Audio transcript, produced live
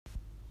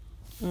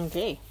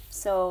Okay.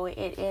 So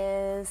it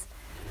is,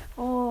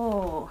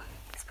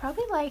 it's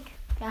probably like,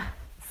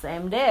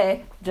 Same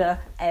day,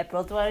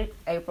 April 4th,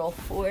 April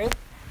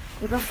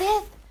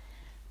 5th,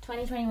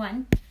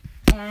 2021.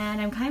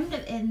 And I'm kind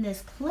of in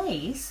this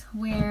place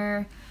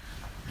where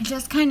I'm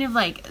just kind of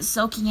like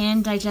soaking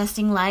in,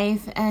 digesting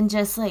life, and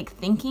just like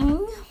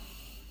thinking.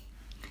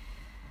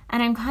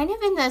 And I'm kind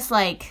of in this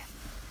like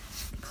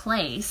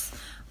place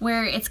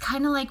where it's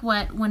kind of like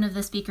what one of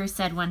the speakers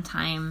said one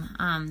time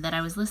that I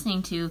was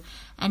listening to,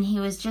 and he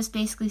was just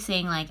basically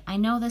saying like, I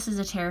know this is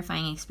a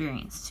terrifying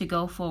experience to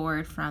go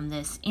forward from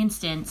this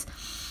instance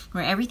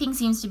where everything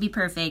seems to be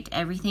perfect,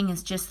 everything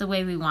is just the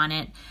way we want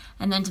it,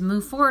 and then to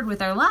move forward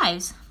with our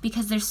lives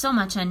because there's so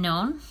much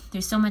unknown,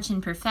 there's so much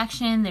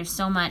imperfection, there's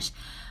so much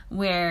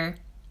where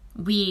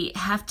we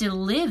have to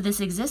live this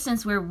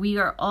existence where we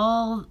are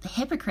all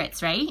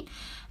hypocrites, right?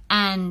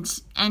 And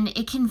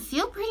it can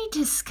feel pretty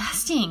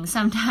disgusting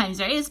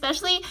sometimes, right?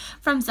 Especially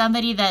from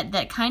somebody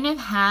that kind of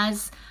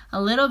has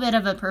a little bit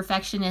of a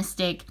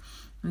perfectionistic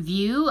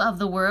view of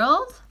the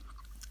world,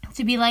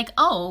 to be like,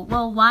 oh,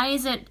 well, why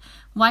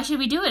should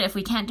we do it if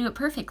we can't do it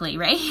perfectly,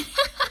 right?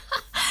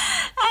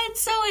 And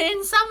so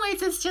in some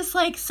ways it's just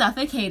like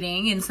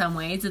suffocating. In some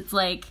ways it's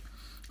like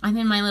I'm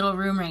in my little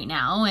room right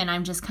now and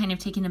I'm just kind of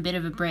taking a bit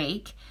of a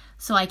break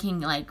so I can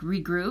like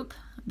regroup,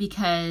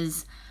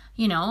 because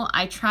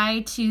I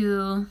try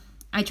to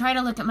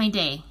look at my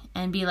day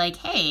and be like,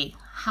 hey,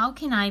 how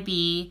can I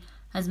be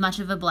as much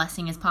of a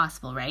blessing as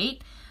possible,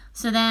 right?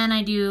 So then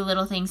I do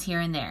little things here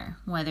and there,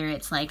 whether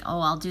it's like,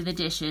 oh, I'll do the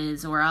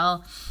dishes, or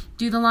I'll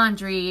do the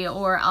laundry,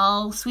 or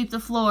I'll sweep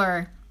the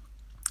floor.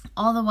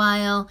 All the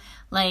while,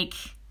 like,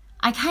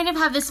 I kind of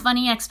have this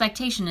funny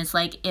expectation. It's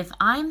like, if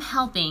I'm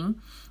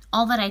helping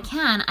all that I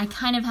can, I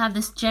kind of have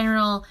this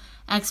general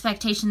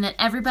expectation that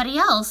everybody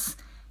else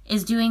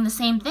is doing the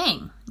same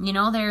thing.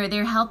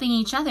 They're helping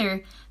each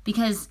other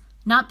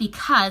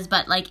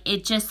but like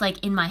it just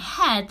like in my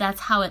head, that's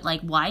how it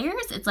like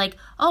wires. It's like,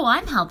 oh,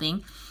 I'm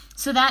helping,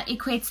 so that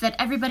equates that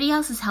everybody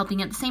else is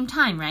helping at the same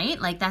time, right?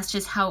 Like that's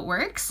just how it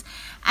works.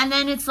 And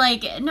then it's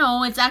like,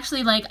 no, it's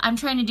actually like I'm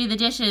trying to do the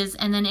dishes,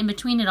 and then in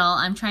between it all,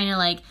 I'm trying to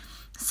like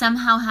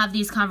somehow have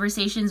these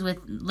conversations with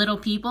little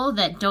people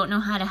that don't know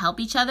how to help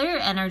each other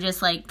and are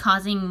just like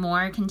causing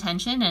more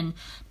contention and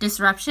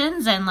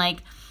disruptions, and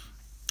like,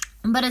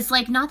 but it's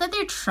like not that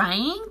they're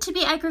trying to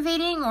be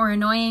aggravating or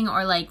annoying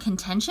or like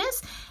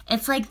contentious.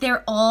 It's like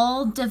they're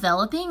all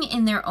developing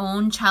in their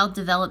own child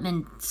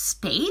development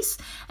space.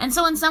 And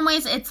so in some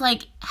ways it's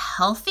like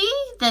healthy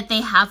that they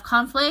have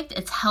conflict.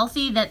 It's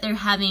healthy that they're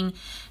having,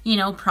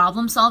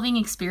 problem solving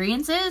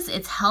experiences.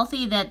 It's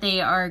healthy that they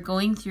are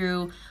going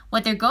through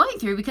what they're going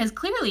through, because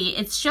clearly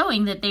it's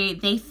showing that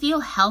they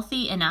feel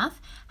healthy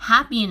enough,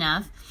 happy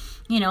enough,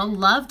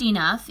 loved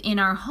enough in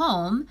our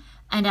home,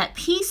 and at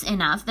peace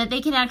enough that they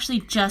can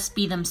actually just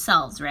be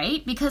themselves,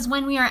 right? Because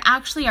when we are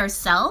actually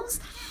ourselves,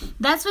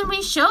 that's when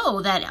we show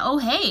that, oh,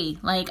 hey,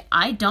 like,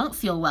 I don't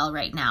feel well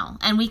right now.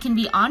 And we can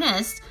be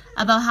honest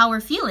about how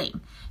we're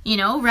feeling,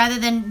 rather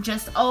than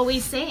just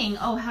always saying,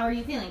 oh, how are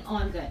you feeling? Oh,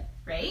 I'm good,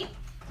 right?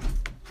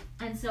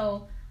 And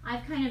so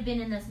I've kind of been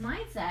in this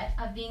mindset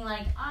of being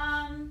like,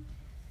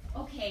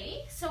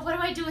 okay, so what do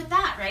I do with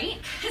that, right?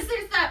 Because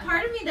there's that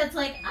part of me that's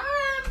like,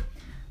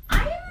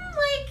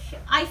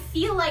 I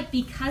feel like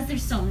because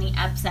there's so many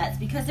upsets,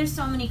 because there's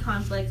so many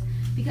conflicts,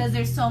 because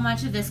there's so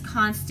much of this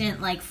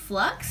constant like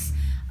flux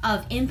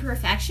of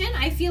imperfection,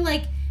 I feel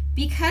like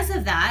because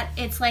of that,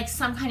 it's like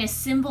some kind of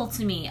symbol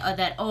to me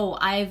that, oh,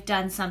 I've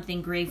done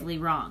something gravely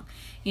wrong.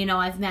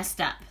 I've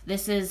messed up.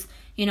 This is,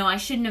 I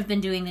shouldn't have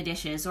been doing the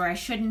dishes, or I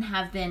shouldn't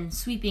have been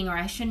sweeping, or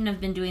I shouldn't have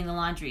been doing the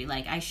laundry.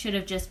 Like I should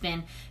have just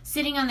been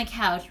sitting on the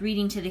couch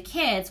reading to the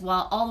kids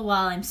all the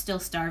while I'm still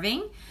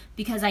starving,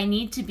 because I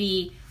need to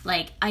be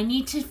like, I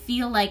need to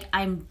feel like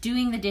I'm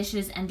doing the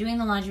dishes and doing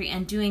the laundry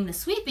and doing the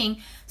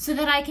sweeping so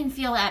that I can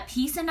feel at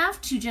peace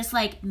enough to just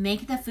like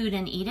make the food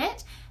and eat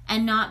it,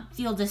 and not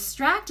feel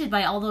distracted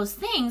by all those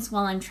things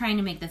while I'm trying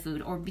to make the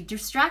food, or be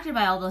distracted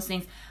by all those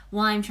things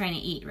while I'm trying to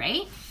eat,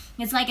 right?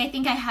 It's like, I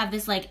think I have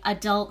this like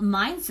adult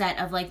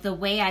mindset of like the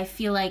way I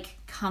feel like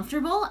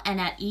comfortable and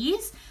at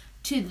ease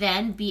to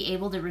then be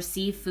able to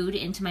receive food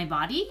into my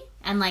body.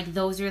 And like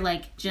those are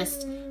like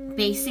just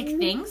basic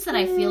things that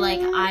I feel like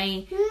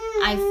I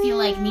feel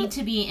like need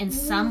to be in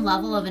some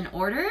level of an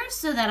order,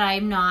 so that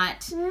I'm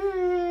not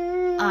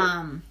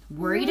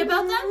worried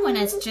about them when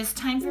it's just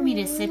time for me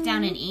to sit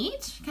down and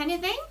eat, kind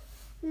of thing.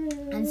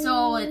 And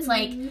so it's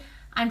like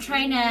I'm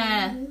trying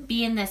to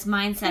be in this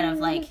mindset of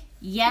like,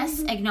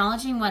 yes,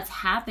 acknowledging what's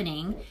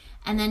happening,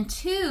 and then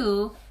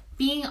 2,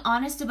 being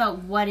honest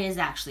about what is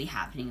actually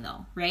happening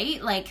though,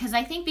 right? Like, because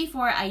I think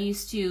before I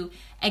used to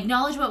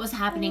acknowledge what was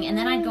happening, and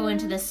then I'd go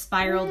into this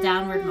spiral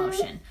downward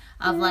motion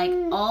of like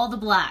all the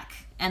black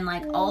and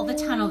like all the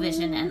tunnel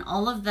vision and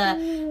all of the,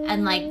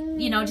 and like,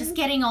 just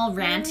getting all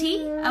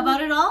ranty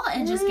about it all,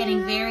 and just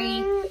getting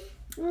very,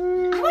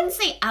 I wouldn't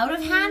wouldn't say out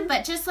of hand,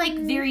 but just like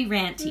very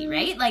ranty,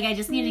 right? Like I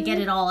just needed to get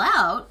it all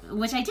out,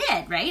 which I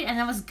did, right? And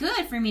that was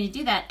good for me to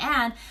do that.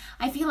 And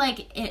I feel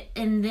like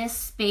in this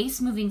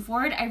space moving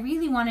forward, I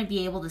really want to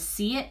be able to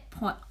see it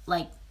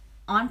like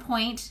on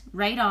point,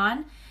 right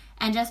on,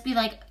 and just be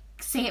like,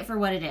 say it for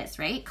what it is,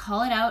 right?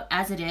 Call it out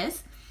as it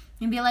is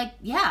and be like,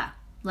 yeah,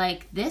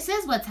 like this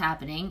is what's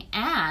happening.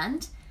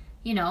 And,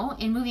 you know,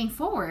 in moving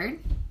forward,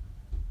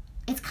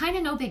 it's kind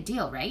of no big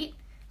deal, right?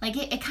 Like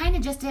it kind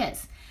of just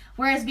is.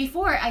 Whereas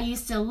before I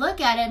used to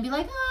look at it and be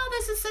like, oh,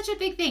 this is such a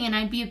big thing. And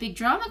I'd be a big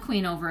drama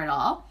queen over it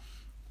all.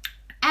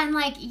 And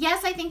like,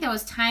 yes, I think there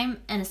was time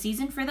and a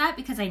season for that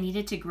because I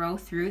needed to grow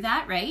through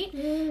that, right?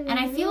 And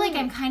I feel like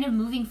I'm kind of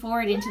moving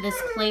forward into this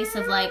place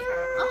of like,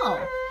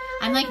 oh,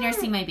 I'm like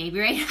nursing my baby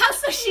right now.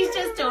 So she's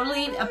just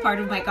totally a part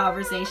of my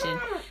conversation.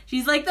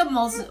 She's like the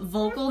most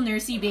vocal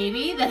nursey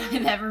baby that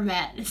I've ever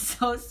met. It's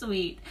so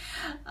sweet.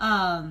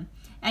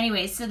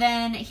 Anyway, so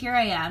then here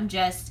I am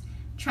just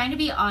trying to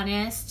be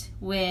honest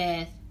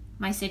with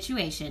my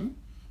situation,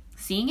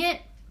 seeing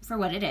it for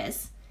what it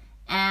is.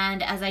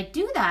 And as I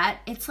do that,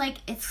 it's like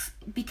it's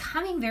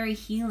becoming very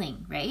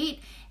healing, right?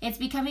 It's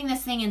becoming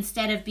this thing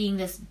instead of being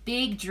this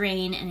big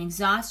drain and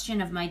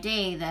exhaustion of my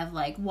day that of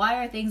like,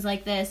 why are things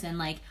like this? And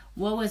like,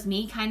 what was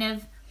me kind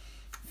of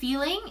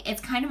feeling?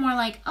 It's kind of more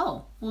like,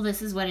 oh, well,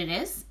 this is what it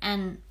is.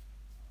 And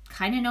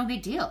kind of no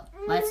big deal.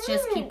 Let's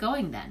just keep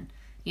going then.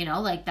 You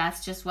know, like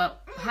that's just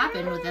what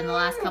happened within the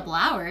last couple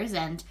hours.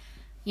 And,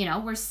 you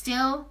know, there's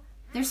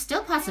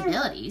still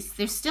possibilities.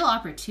 There's still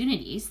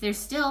opportunities. There's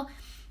still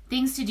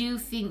things to do,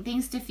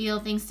 things to feel,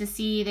 things to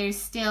see. There's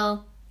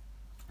still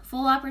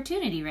full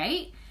opportunity,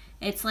 right?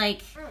 It's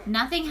like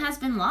nothing has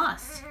been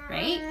lost,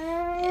 right?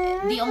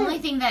 The only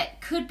thing that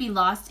could be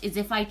lost is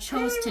if I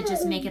chose to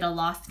just make it a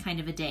lost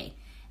kind of a day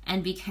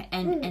and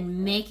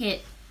make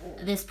it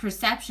this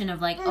perception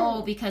of like,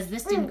 oh, because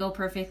this didn't go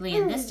perfectly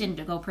and this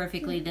didn't go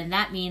perfectly, then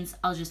that means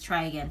I'll just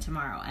try again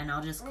tomorrow and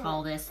I'll just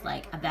call this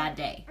like a bad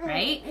day,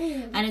 right?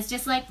 And it's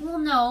just like, well,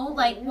 no,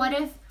 like what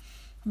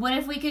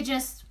if we could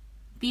just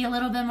be a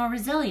little bit more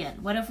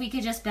resilient? What if we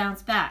could just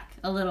bounce back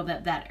a little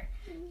bit better,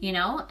 you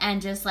know,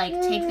 and just like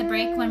take the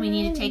break when we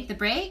need to take the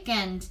break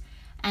and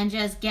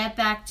just get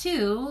back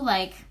to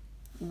like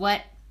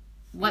what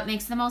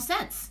makes the most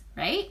sense,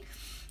 right?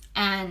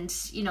 And,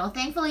 you know,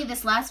 thankfully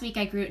this last week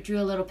I drew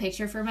a little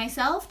picture for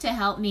myself to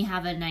help me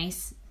have a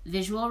nice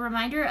visual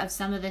reminder of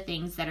some of the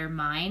things that are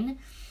mine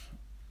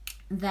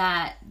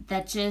that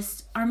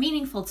just are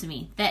meaningful to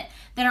me, that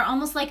are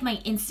almost like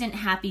my instant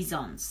happy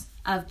zones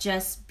of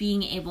just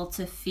being able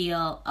to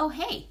feel, oh,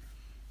 hey,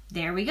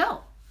 there we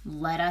go.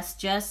 Let us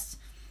just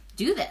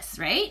do this,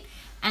 right?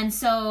 And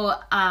so,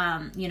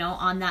 you know,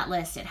 on that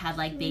list, it had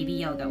like baby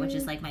yoga, which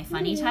is like my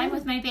funny time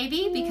with my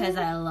baby because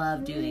I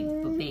love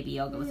doing baby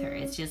yoga with her.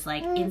 It's just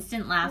like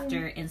instant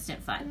laughter,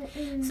 instant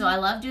fun. So I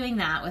love doing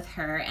that with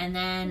her. And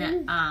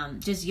then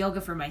just yoga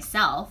for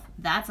myself.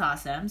 That's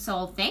awesome.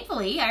 So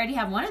thankfully, I already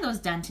have one of those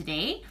done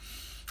today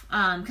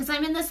because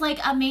I'm in this like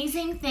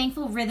amazing,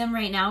 thankful rhythm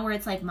right now where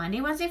it's like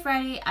Monday, Wednesday,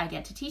 Friday, I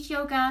get to teach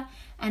yoga.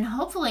 And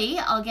hopefully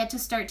I'll get to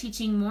start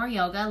teaching more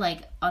yoga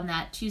like on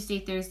that Tuesday,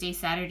 Thursday,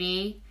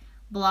 Saturday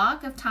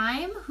block of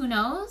time, who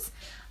knows,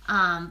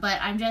 but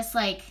I'm just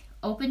like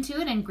open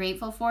to it and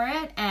grateful for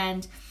it.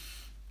 And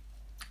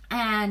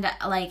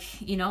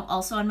like, you know,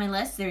 also on my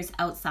list there's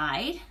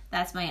outside.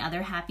 That's my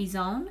other happy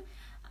zone.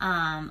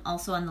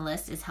 Also on the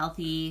list is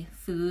healthy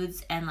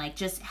foods and like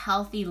just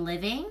healthy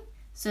living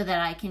so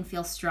that I can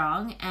feel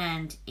strong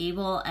and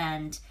able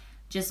and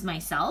just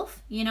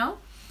myself, you know.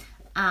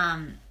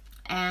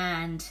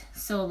 And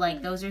so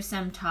like those are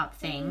some top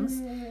things.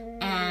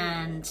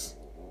 And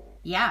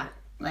yeah,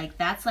 like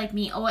that's like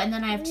me. Oh, and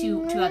then I have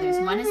two others.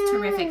 One is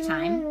terrific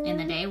time in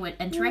the day,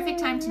 and terrific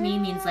time to me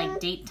means like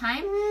date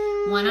time,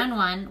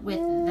 one-on-one with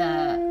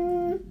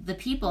the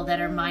people that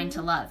are mine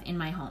to love in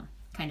my home,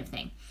 kind of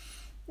thing.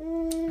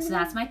 So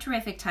that's my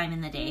terrific time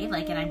in the day.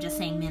 Like, and I'm just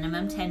saying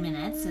minimum 10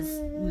 minutes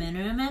is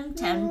minimum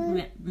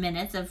 10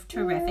 minutes of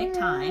terrific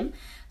time.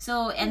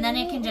 So, and then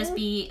it can just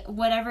be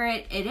whatever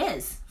it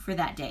is for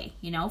that day.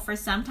 You know, for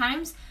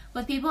sometimes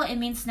with people it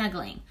means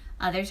snuggling.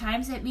 Other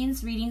times it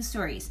means reading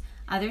stories.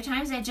 Other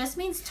times it just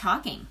means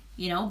talking,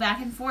 you know,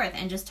 back and forth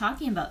and just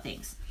talking about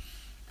things.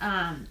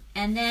 And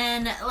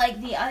then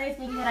like the other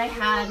thing that I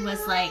had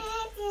was like,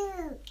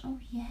 oh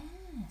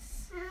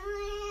yes.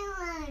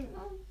 Oh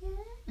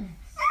yes.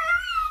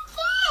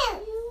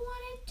 What do you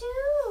want to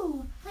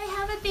do? I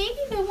have a baby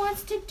that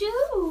wants to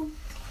do.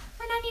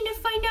 And I need to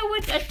find out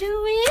what a do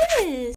is.